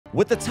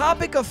With the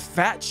topic of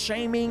fat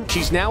shaming,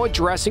 she's now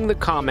addressing the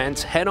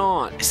comments head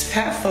on. It's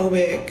fat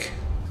phobic.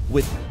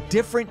 With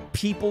different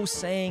people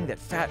saying that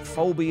fat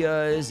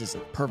phobia is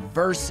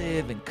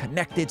perversive and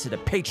connected to the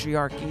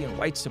patriarchy and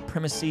white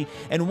supremacy.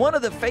 And one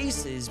of the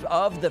faces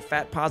of the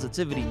fat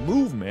positivity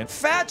movement,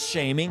 fat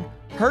shaming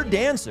her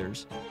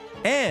dancers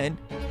and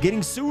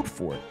getting sued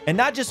for it. And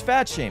not just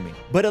fat shaming,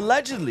 but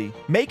allegedly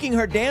making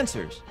her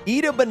dancers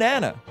eat a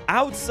banana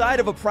outside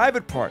of a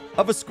private part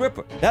of a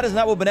stripper. That is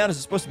not what bananas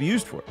are supposed to be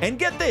used for. And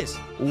get this,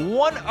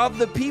 one of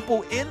the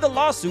people in the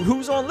lawsuit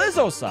who's on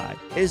Lizzo's side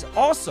is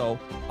also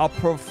a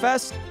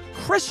professed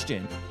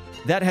Christian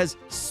that has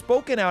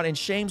spoken out and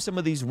shamed some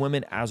of these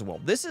women as well.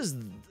 This is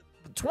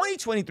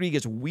 2023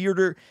 gets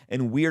weirder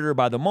and weirder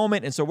by the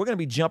moment. And so we're going to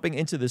be jumping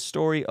into the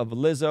story of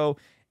Lizzo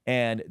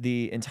and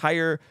the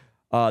entire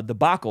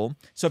debacle.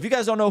 So if you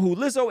guys don't know who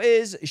Lizzo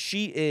is,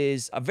 she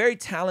is a very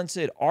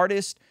talented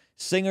artist,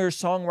 singer,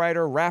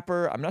 songwriter,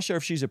 rapper. I'm not sure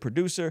if she's a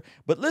producer,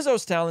 but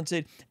Lizzo's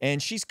talented,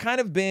 and she's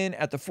kind of been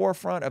at the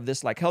forefront of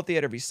this like healthy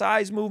at every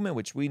size movement,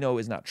 which we know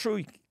is not true.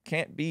 You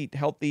can't be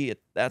healthy at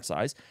that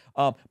size.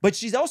 But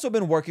she's also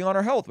been working on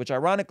her health, which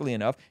ironically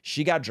enough,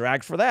 she got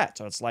dragged for that.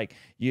 So it's like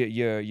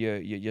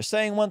you're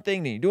saying one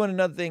thing, then you're doing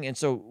another thing. And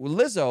so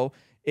Lizzo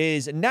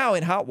is now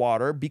in hot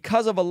water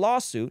because of a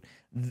lawsuit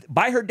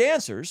by her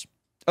dancers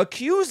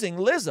accusing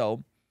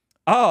Lizzo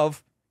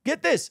of,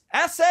 get this,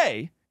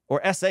 SA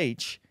or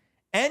SH,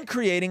 and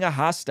creating a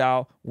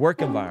hostile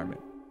work environment.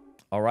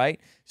 All right?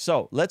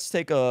 So let's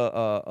take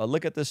a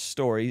look at this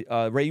story.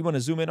 Ray, you want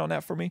to zoom in on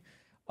that for me?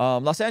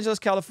 Los Angeles,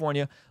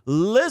 California.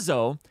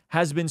 Lizzo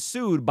has been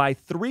sued by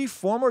 3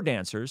 former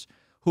dancers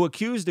who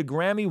accused the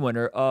Grammy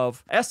winner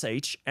of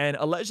SH and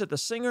alleged that the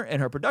singer and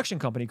her production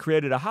company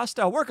created a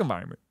hostile work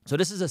environment. So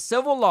this is a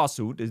civil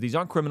lawsuit. These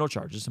aren't criminal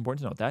charges. It's important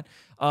to note that.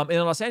 And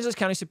the Los Angeles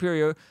County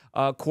Superior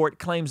Court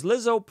claims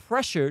Lizzo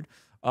pressured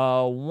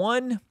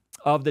one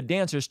of the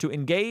dancers to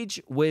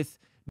engage with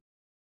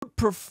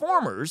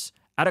performers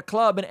at a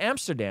club in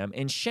Amsterdam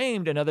and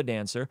shamed another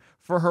dancer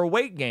for her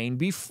weight gain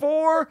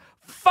before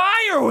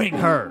firing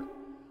her.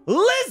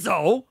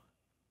 Lizzo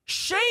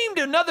shamed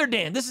another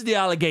dancer. This is the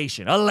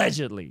allegation,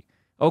 allegedly.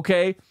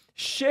 Okay?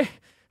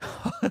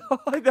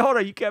 Hold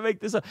on, you can't make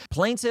this up.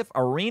 Plaintiff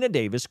Arena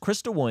Davis,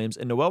 Crystal Williams,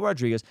 and Noel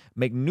Rodriguez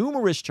make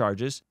numerous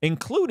charges,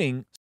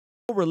 including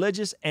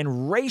religious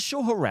and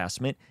racial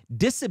harassment,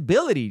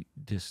 disability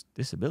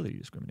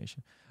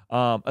discrimination,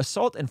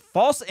 assault and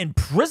false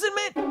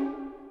imprisonment.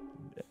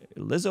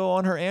 Lizzo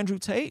on her Andrew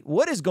Tate?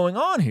 What is going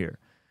on here?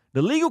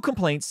 The legal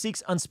complaint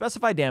seeks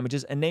unspecified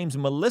damages and names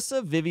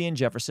Melissa Vivian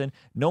Jefferson,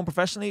 known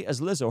professionally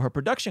as Lizzo, her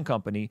production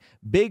company,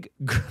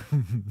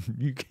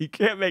 you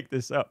can't make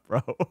this up,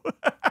 bro.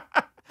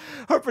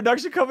 Her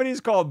production company is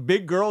called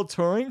Big Girl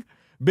Touring.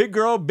 Big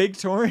Girl, Big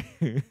Touring.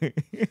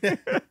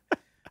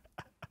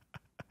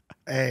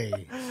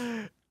 Hey,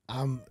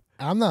 I'm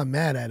not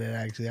mad at it,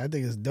 actually. I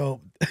think it's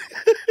dope.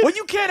 Well,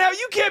 you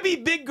can't be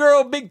Big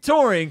Girl, Big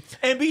Touring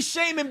and be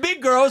shaming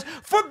big girls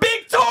for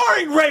big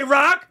touring, Ray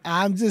Rock.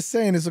 I'm just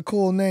saying it's a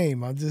cool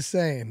name. I'm just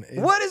saying.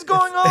 What is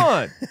going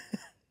on?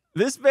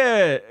 This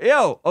man,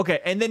 okay.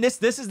 And then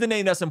this is the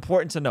name that's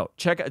important to note.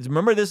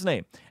 Remember this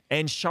name.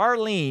 And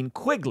Charlene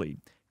Quigley,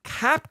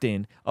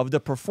 captain of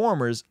the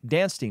performers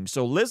dance team.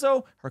 So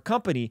Lizzo, her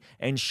company,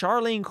 and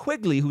Charlene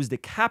Quigley, who's the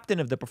captain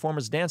of the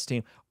performers dance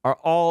team, are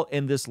all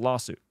in this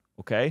lawsuit.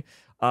 Okay.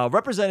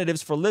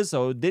 Representatives for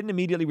Lizzo didn't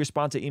immediately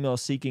respond to emails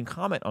seeking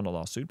comment on the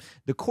lawsuit.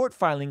 The court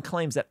filing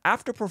claims that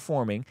after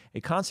performing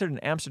a concert in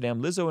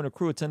Amsterdam, Lizzo and her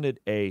crew attended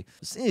a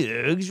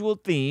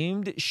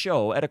sexual-themed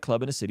show at a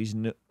club in the city's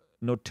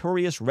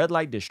notorious red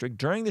light district.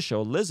 During the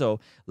show, Lizzo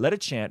led a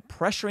chant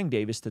pressuring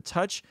Davis to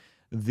touch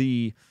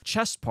the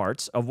chest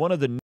parts of one of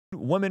the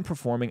women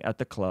performing at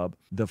the club.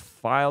 The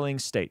filing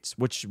states,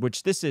 which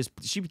this is,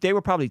 they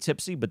were probably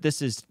tipsy, but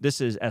this is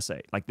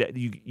essay like that.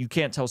 You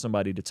can't tell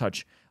somebody to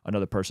touch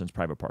another person's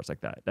private parts like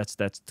that.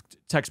 That's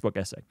textbook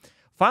essay.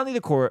 Finally,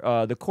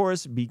 the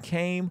chorus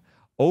became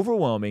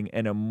overwhelming,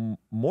 and a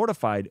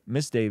mortified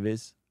Miss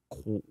Davis,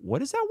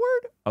 what is that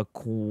word?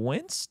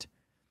 Acquiesced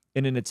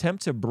in an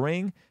attempt to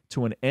bring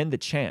to an end the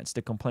chants.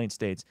 The complaint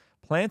states,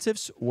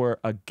 plaintiffs were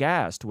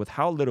aghast with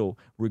how little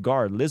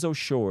regard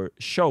Lizzo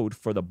showed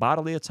for the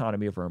bodily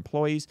autonomy of her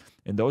employees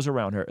and those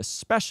around her,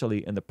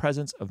 especially in the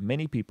presence of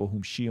many people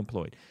whom she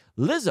employed.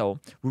 Lizzo,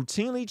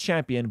 routinely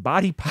championed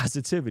body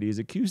positivity, is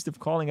accused of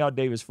calling out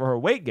Davis for her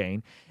weight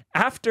gain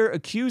after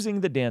accusing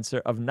the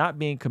dancer of not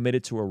being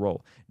committed to a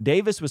role.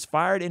 Davis was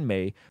fired in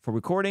May for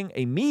recording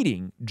a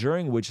meeting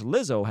during which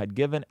Lizzo had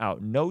given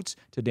out notes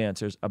to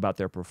dancers about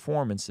their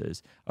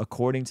performances,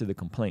 according to the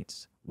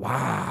complaints.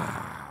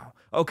 Wow.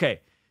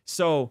 Okay,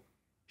 so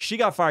she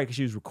got fired because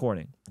she was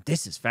recording.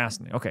 This is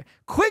fascinating. Okay,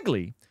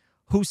 Quigley,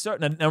 who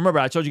served, now remember,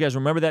 I told you guys,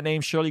 remember that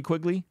name, Shirley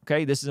Quigley?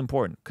 Okay, this is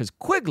important, because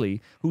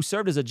Quigley, who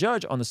served as a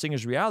judge on the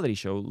singer's reality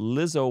show,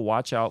 Lizzo,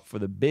 Watch Out for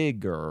the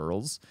Big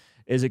Girls,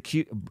 is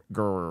accused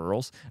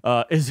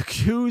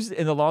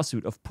in the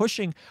lawsuit of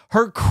pushing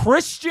her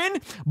Christian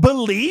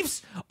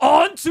beliefs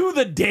onto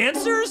the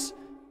dancers?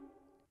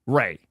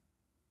 Ray,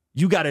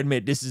 You got to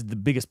admit, this is the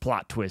biggest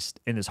plot twist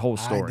in this whole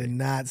story. I did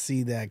not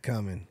see that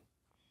coming.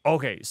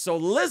 Okay, so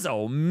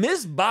Lizzo,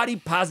 Miss Body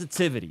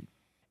Positivity,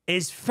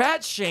 is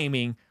fat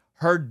shaming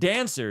her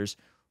dancers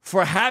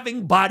for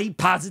having body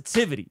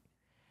positivity.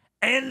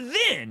 And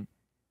then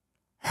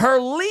her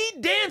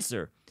lead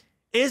dancer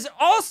is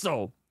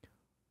also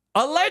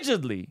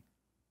allegedly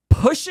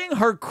pushing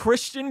her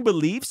Christian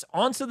beliefs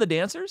onto the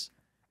dancers.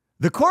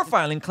 The court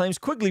filing claims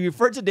Quigley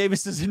referred to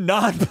Davis as a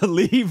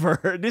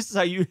non-believer. This is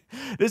how you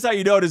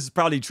know this is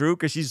probably true,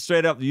 because she's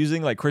straight up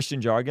using like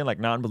Christian jargon, like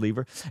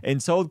non-believer, and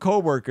told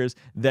co-workers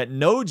that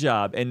no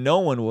job and no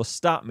one will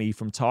stop me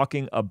from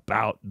talking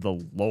about the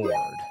Lord.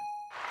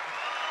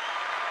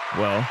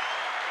 Well,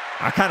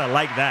 I kind of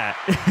like that.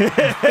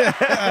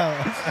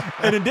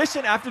 In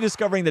addition, after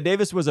discovering that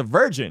Davis was a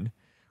virgin,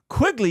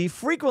 Quigley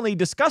frequently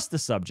discussed the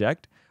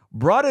subject,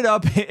 brought it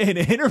up in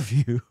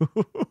interviews,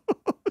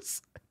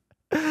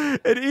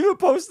 and even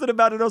posted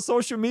about it on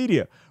social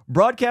media,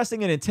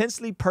 broadcasting an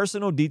intensely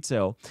personal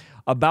detail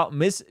about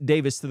Miss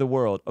Davis to the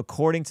world,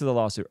 according to the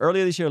lawsuit.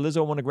 Earlier this year,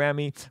 Lizzo won a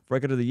Grammy for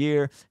Record of the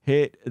Year,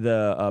 hit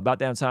the About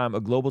Damn Time, a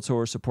global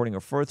tour supporting her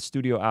fourth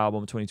studio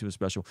album, 22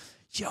 special.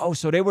 Yo,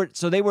 so they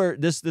were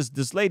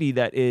this lady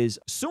that is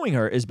suing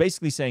her is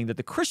basically saying that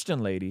the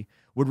Christian lady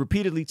would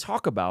repeatedly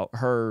talk about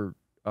her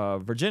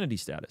virginity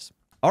status.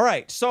 All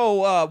right,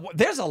 so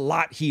there's a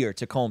lot here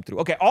to comb through.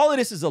 Okay, all of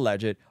this is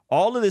alleged.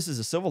 All of this is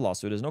a civil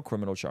lawsuit. There's no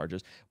criminal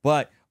charges.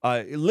 But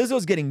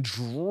Lizzo's getting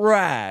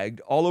dragged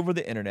all over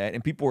the internet,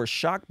 and people are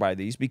shocked by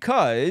these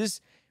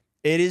because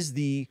it is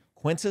the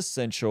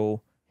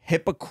quintessential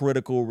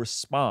hypocritical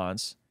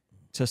response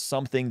to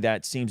something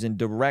that seems in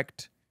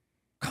direct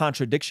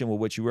contradiction with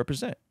what you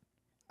represent.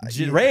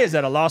 Ray is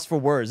at a loss for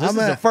words. This is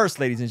the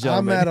first, ladies and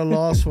gentlemen. I'm at a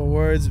loss for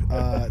words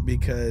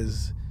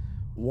because...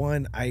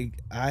 One, I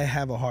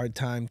have a hard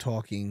time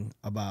talking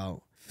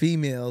about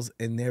females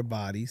and their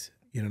bodies.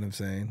 You know what I'm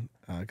saying?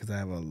 Because I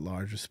have a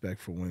large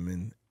respect for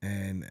women,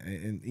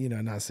 and you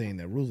know, not saying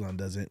that Ruslan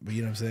doesn't, but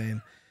you know what I'm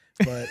saying.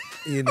 But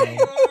you know,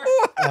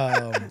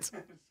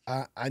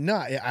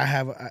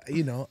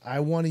 I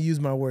want to use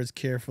my words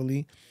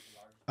carefully.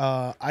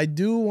 I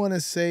do want to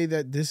say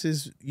that this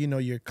is, you know,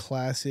 your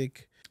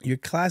classic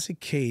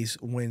case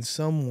when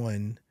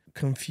someone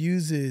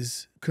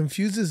confuses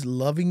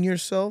loving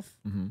yourself.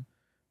 Mm-hmm.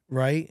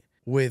 Right?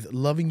 With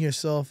loving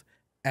yourself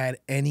at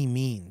any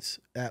means,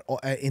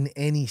 in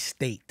any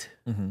state.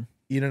 Mm-hmm.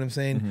 You know what I'm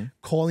saying? Mm-hmm.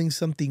 Calling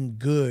something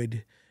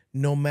good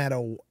no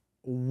matter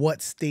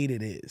what state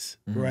it is,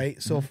 mm-hmm.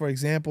 right? So, for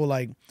example,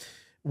 like,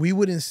 we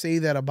wouldn't say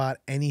that about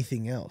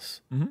anything else,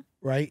 mm-hmm.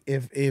 right?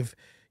 If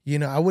you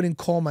know, I wouldn't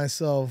call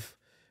myself,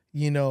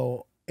 you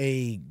know,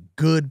 a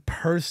good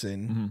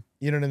person, mm-hmm.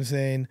 you know what I'm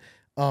saying,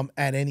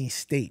 at any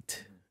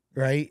state,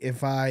 right?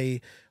 If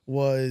I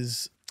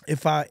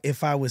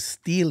was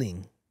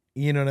stealing,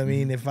 you know what I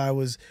mean? Mm-hmm. If I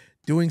was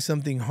doing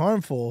something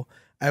harmful,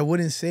 I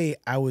wouldn't say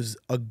I was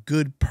a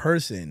good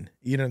person,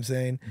 you know what I'm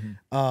saying?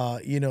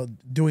 Mm-hmm. You know,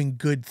 doing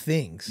good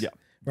things. Yeah.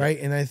 Right?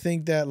 And I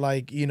think that,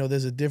 like, you know,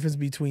 there's a difference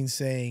between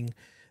saying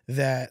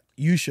that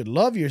you should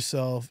love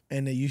yourself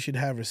and that you should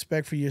have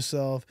respect for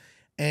yourself,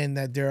 and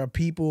that there are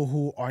people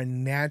who are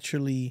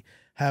naturally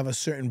have a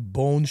certain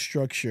bone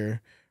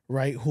structure,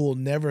 right, who will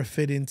never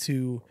fit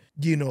into,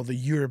 you know, the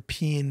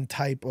European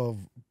type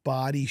of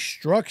body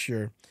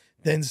structure,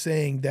 than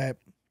saying that,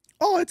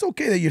 oh, it's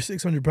okay that you're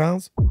 600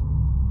 pounds.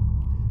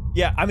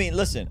 Yeah, I mean,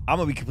 listen, I'm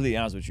going to be completely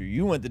honest with you.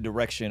 You went the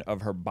direction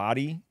of her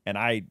body, and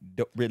I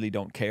really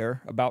don't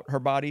care about her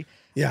body.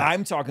 Yeah.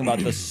 I'm talking about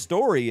the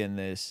story in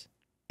this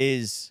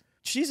is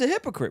she's a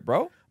hypocrite,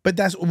 bro. But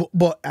that's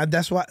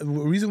why the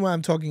reason why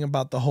I'm talking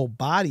about the whole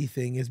body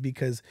thing is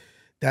because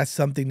that's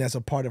something that's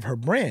a part of her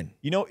brand.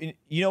 You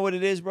know what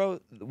it is, bro?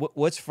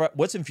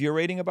 What's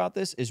infuriating about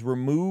this is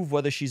remove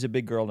whether she's a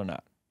big girl or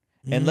not.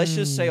 And let's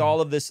just say all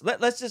of this.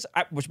 Let's just,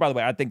 which by the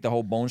way, I think the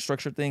whole bone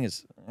structure thing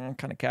is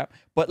kind of cap.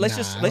 But let's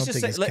just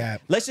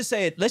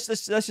say it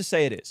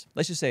is.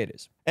 Let's just say it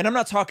is. And I'm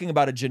not talking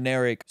about a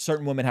generic.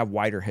 Certain women have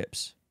wider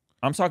hips.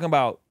 I'm talking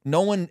about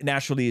no one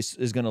naturally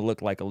is going to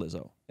look like a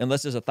Lizzo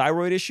unless there's a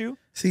thyroid issue.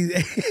 See,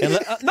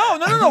 no.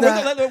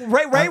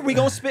 Right. We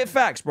gonna spit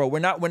facts, bro. We're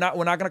not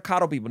gonna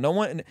coddle people. No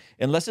one,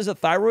 unless there's a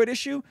thyroid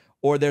issue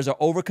or there's an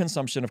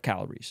overconsumption of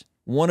calories.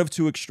 One of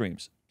two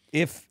extremes.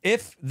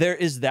 If there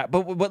is that,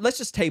 but let's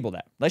just table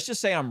that. Let's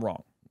just say I'm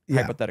wrong,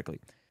 hypothetically.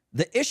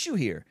 The issue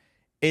here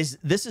is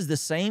this is the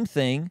same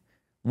thing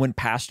when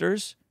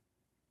pastors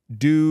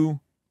do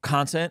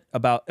content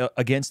about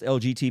against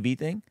LGTB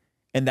thing,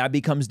 and that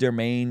becomes their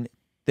main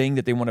thing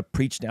that they want to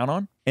preach down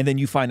on, and then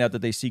you find out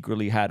that they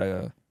secretly had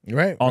a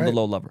the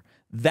low lover.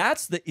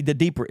 That's the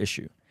deeper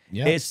issue.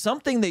 Yeah. It's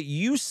something that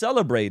you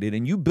celebrated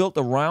and you built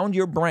around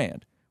your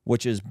brand,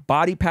 which is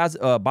body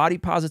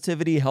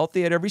positivity,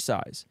 healthy at every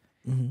size.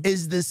 Mm-hmm.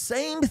 Is the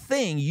same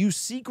thing you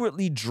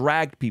secretly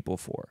dragged people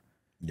for.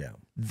 Yeah.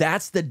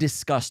 That's the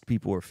disgust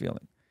people are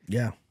feeling.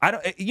 Yeah. I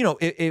don't,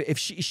 if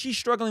she's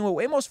struggling with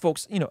weight, most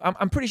folks,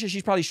 I'm pretty sure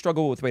she's probably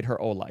struggled with weight her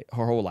whole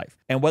life.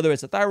 And whether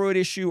it's a thyroid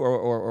issue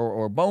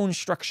or bone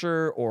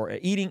structure or an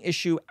eating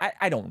issue,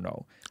 I don't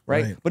know,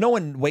 right? But no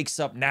one wakes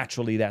up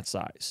naturally that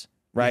size,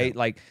 right?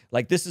 Yeah.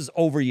 Like this is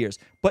over years.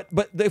 But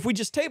if we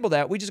just table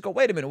that, we just go,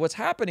 wait a minute, what's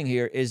happening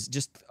here is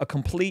just a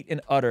complete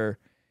and utter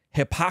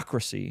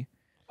hypocrisy,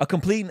 a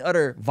complete and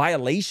utter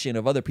violation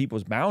of other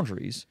people's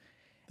boundaries.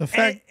 The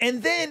fact,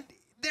 and then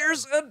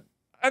there's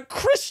a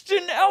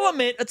Christian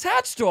element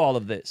attached to all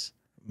of this.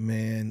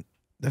 Man,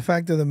 the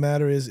fact of the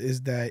matter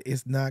is that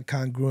it's not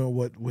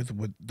congruent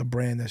with the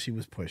brand that she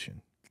was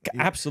pushing.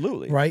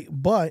 Absolutely. Right?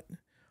 But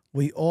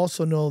we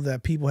also know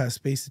that people have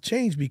space to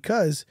change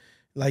because,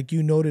 like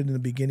you noted in the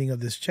beginning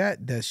of this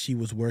chat, that she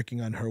was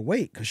working on her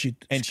weight. She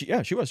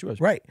was.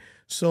 Right.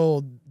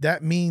 So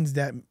that means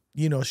that,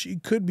 she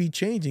could be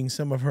changing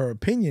some of her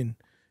opinion,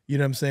 you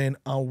know what I'm saying,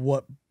 on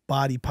what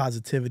body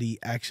positivity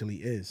actually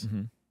is.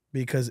 Mm-hmm.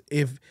 Because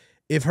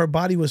if her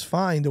body was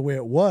fine the way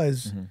it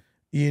was,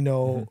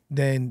 mm-hmm.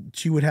 Then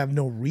she would have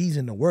no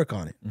reason to work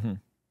on it. Mm-hmm.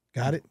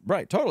 Got it?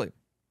 Right. Totally.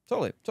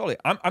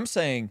 I'm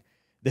saying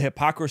the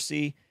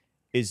hypocrisy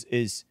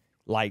is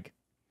like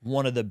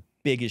one of the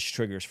biggest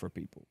triggers for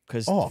people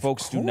because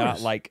folks do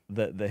not like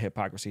the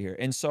hypocrisy here.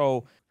 And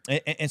so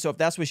if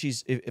that's what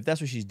she's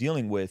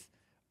dealing with,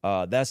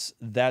 that's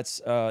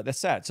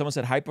sad. Someone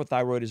said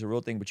hypothyroid is a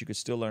real thing, but you could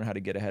still learn how to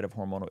get ahead of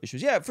hormonal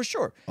issues. Yeah, for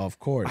sure. Of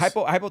course.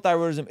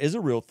 Hypothyroidism is a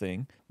real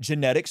thing.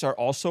 Genetics are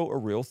also a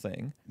real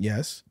thing.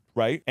 Yes.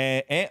 Right.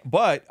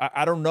 But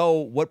I don't know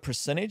what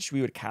percentage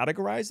we would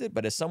categorize it.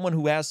 But as someone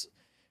who has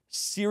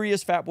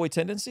serious fat boy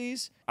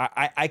tendencies,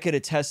 I could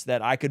attest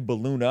that I could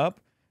balloon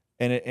up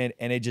and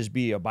it just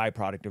be a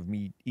byproduct of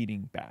me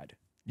eating bad.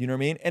 You know what I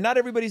mean? And not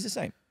everybody's the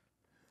same.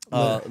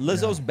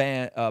 Lizzo's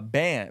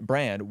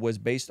brand was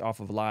based off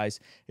of lies.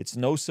 It's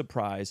no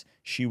surprise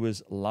she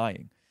was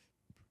lying.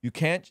 You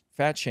can't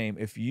fat shame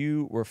if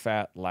you were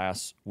fat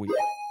last week.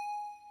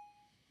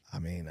 I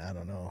mean, I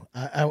don't know.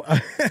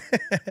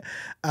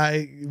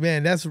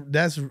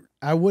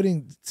 I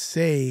wouldn't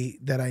say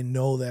that I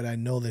know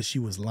that she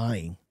was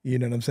lying. You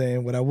know what I'm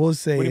saying? What I will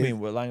say. What do you mean?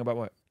 We're lying about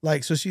what?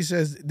 Like, so she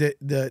says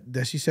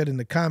that she said in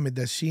the comment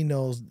that she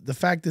knows. The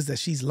fact is that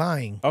she's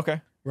lying. Okay.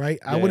 Right?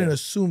 Yeah, I wouldn't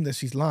assume that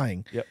she's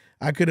lying. Yep.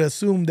 I could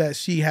assume that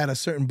she had a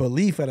certain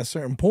belief at a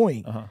certain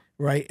point,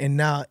 right? And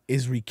now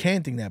is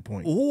recanting that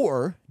point.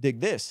 Or,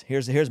 dig this,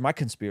 here's my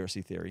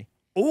conspiracy theory.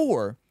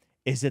 Or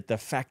is it the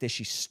fact that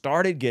she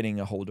started getting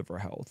a hold of her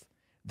health,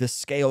 the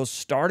scales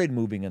started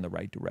moving in the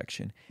right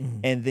direction,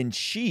 and then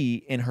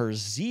she, in her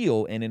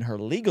zeal and in her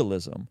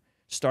legalism,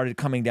 started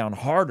coming down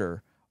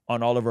harder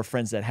on all of her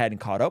friends that hadn't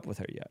caught up with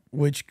her yet.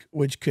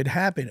 Which could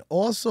happen.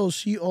 Also,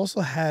 she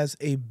also has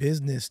a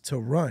business to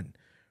run.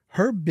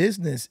 Her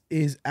business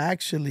is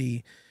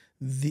actually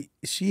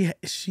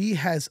she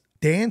has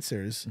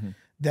dancers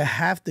that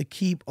have to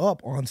keep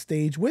up on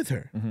stage with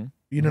her.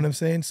 You know what I'm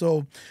saying?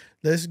 So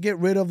let's get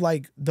rid of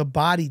like the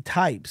body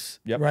types,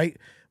 right?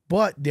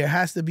 But there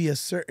has to be a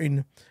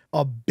certain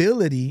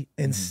ability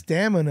and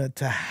stamina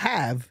to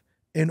have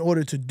in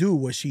order to do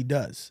what she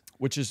does.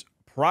 Which is,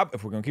 if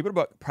we're going to keep it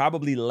about,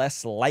 probably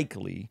less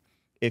likely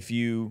if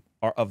you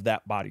are of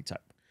that body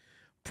type.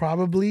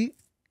 Probably,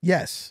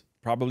 yes.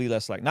 Probably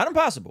less likely. Not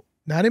impossible.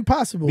 Not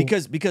impossible.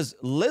 Because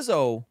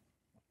Lizzo,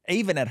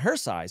 even at her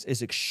size,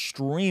 is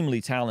extremely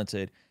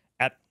talented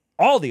at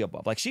all the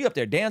above. Like, she up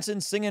there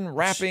dancing, singing,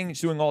 rapping, she's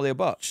doing all the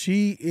above.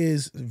 She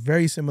is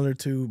very similar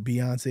to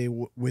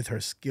Beyonce with her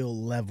skill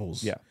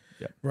levels. Yeah.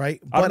 Right?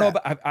 I don't know,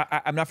 but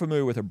I'm not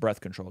familiar with her breath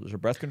control. Does her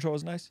breath control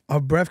is nice? Her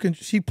breath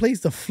control, she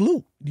plays the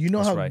flute. Do you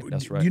know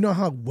That's right. You know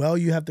how well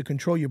you have to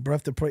control your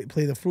breath to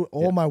play the flute?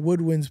 All my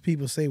woodwinds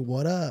people say,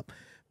 what up?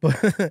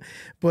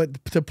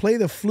 But to play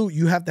the flute,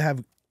 you have to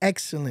have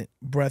excellent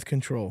breath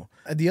control.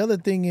 The other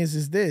thing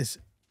is this: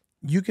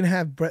 you can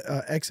have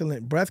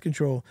excellent breath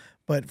control,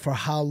 but for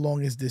how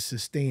long is this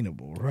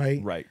sustainable,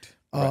 right? Right.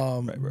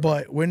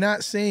 But we're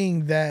not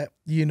saying that,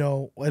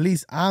 at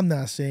least I'm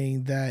not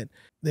saying that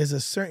there's a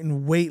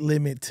certain weight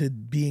limit to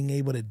being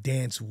able to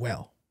dance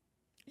well.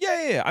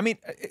 Yeah. I mean,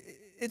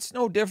 it's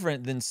no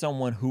different than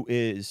someone who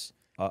is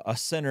a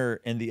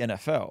center in the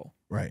NFL.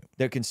 Right.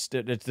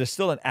 There's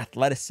still an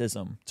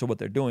athleticism to what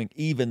they're doing,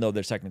 even though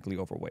they're technically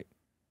overweight.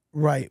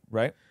 Right.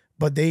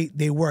 But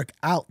they work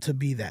out to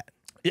be that.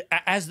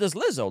 As does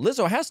Lizzo.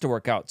 Lizzo has to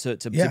work out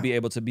to be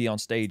able to be on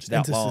stage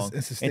that long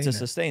and to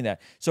sustain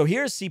that. So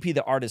here's CP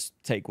the artist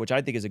take, which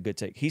I think is a good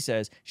take. He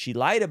says she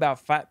lied about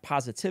fat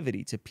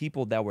positivity to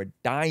people that were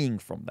dying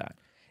from that.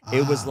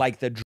 It was like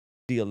the drug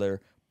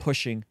dealer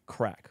pushing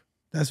crack.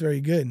 That's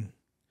very good.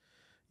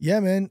 Yeah,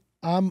 man.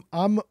 I'm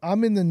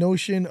in the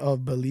notion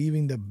of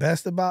believing the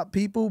best about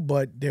people,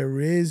 but there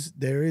is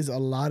a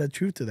lot of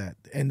truth to that.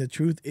 And the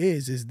truth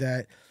is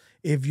that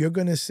if you're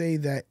gonna say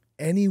that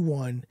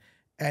anyone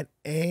at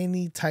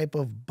any type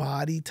of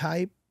body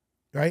type,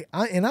 right?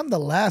 And I'm the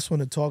last one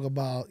to talk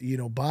about,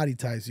 body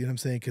types, you know what I'm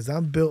saying? Because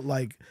I'm built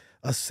like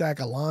a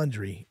sack of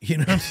laundry, you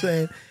know what I'm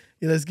saying?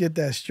 Let's get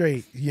that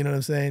straight, you know what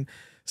I'm saying?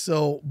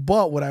 So,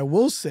 but what I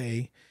will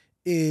say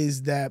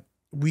is that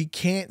we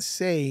can't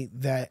say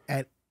that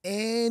at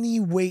any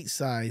weight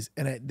size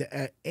and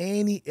at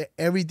any,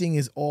 everything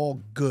is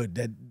all good,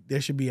 that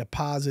there should be a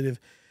positive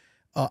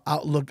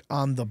outlook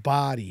on the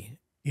body.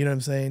 You know what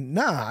I'm saying?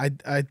 Nah,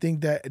 I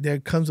think that there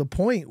comes a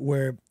point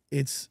where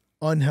it's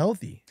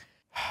unhealthy.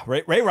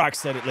 Ray Rock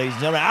said it, ladies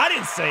and gentlemen. I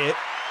didn't say it.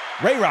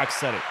 Ray Rock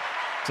said it.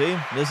 See,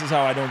 this is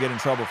how I don't get in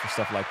trouble for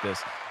stuff like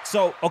this.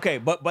 So, okay,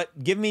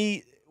 but give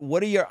me,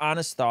 what are your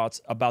honest thoughts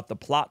about the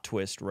plot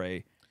twist,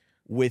 Ray,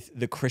 with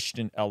the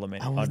Christian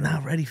element? I was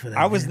not ready for that.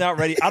 I was not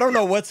ready. I don't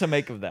know what to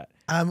make of that.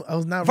 I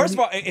was not First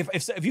ready. of all,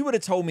 if you would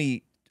have told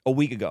me a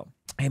week ago,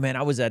 hey man,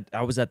 I was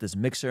at this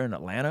mixer in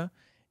Atlanta,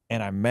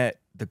 and I met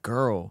the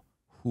girl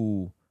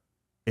who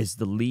is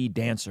the lead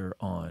dancer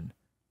on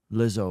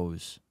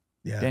Lizzo's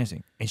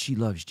dancing, and she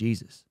loves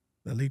Jesus.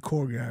 The lead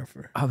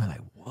choreographer. I was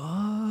like,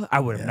 what? I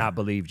would have not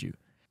believed you.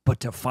 But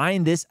to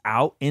find this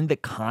out in the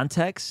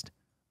context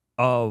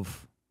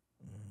of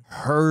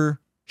her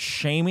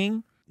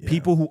shaming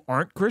people who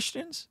aren't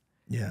Christians,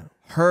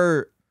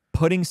 her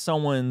putting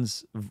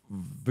someone's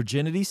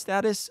virginity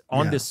status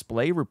on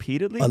display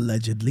repeatedly,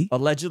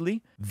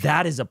 allegedly,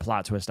 that is a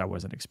plot twist I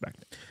wasn't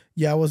expecting.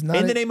 Yeah, I was not.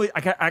 In the name of,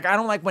 I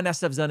don't like when that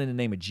stuff's done in the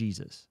name of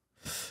Jesus.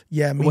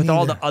 Yeah, with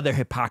all the other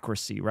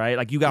hypocrisy, right?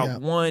 Like you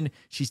got one,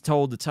 she's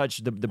told to touch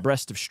the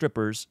breast of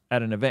strippers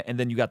at an event, and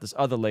then you got this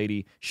other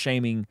lady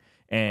shaming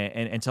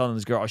and telling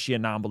this girl, oh, she a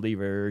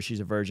non-believer, she's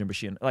a virgin,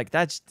 but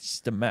that's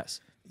just a mess.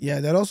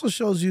 Yeah, that also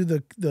shows you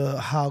the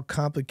how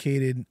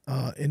complicated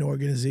an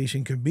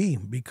organization can be,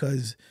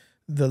 because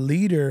the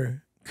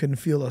leader can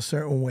feel a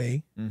certain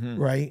way,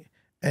 right?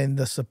 And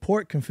the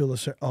support can feel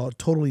a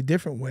totally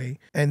different way,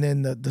 and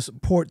then the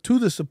support to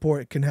the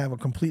support can have a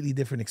completely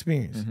different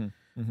experience.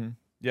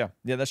 Yeah,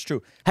 that's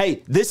true.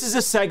 Hey, this is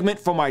a segment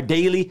from our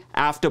daily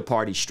after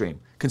party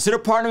stream. Consider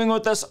partnering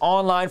with us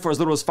online for as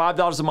little as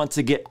 $5 a month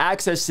to get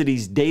access to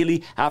these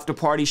daily after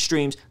party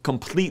streams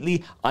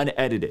completely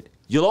unedited.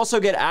 You'll also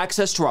get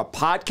access to our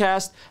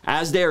podcast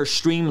as they are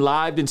streamed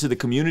live into the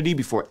community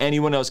before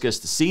anyone else gets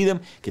to see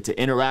them, get to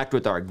interact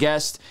with our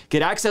guests,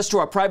 get access to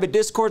our private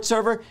Discord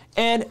server,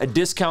 and a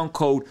discount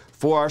code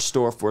for our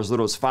store for as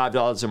little as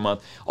 $5 a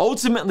month.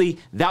 Ultimately,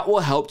 that will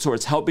help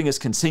towards helping us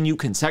continue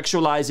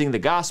contextualizing the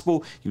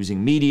gospel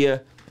using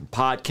media and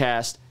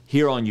podcast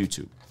here on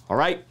YouTube. All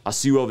right, I'll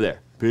see you over there.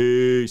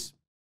 Peace.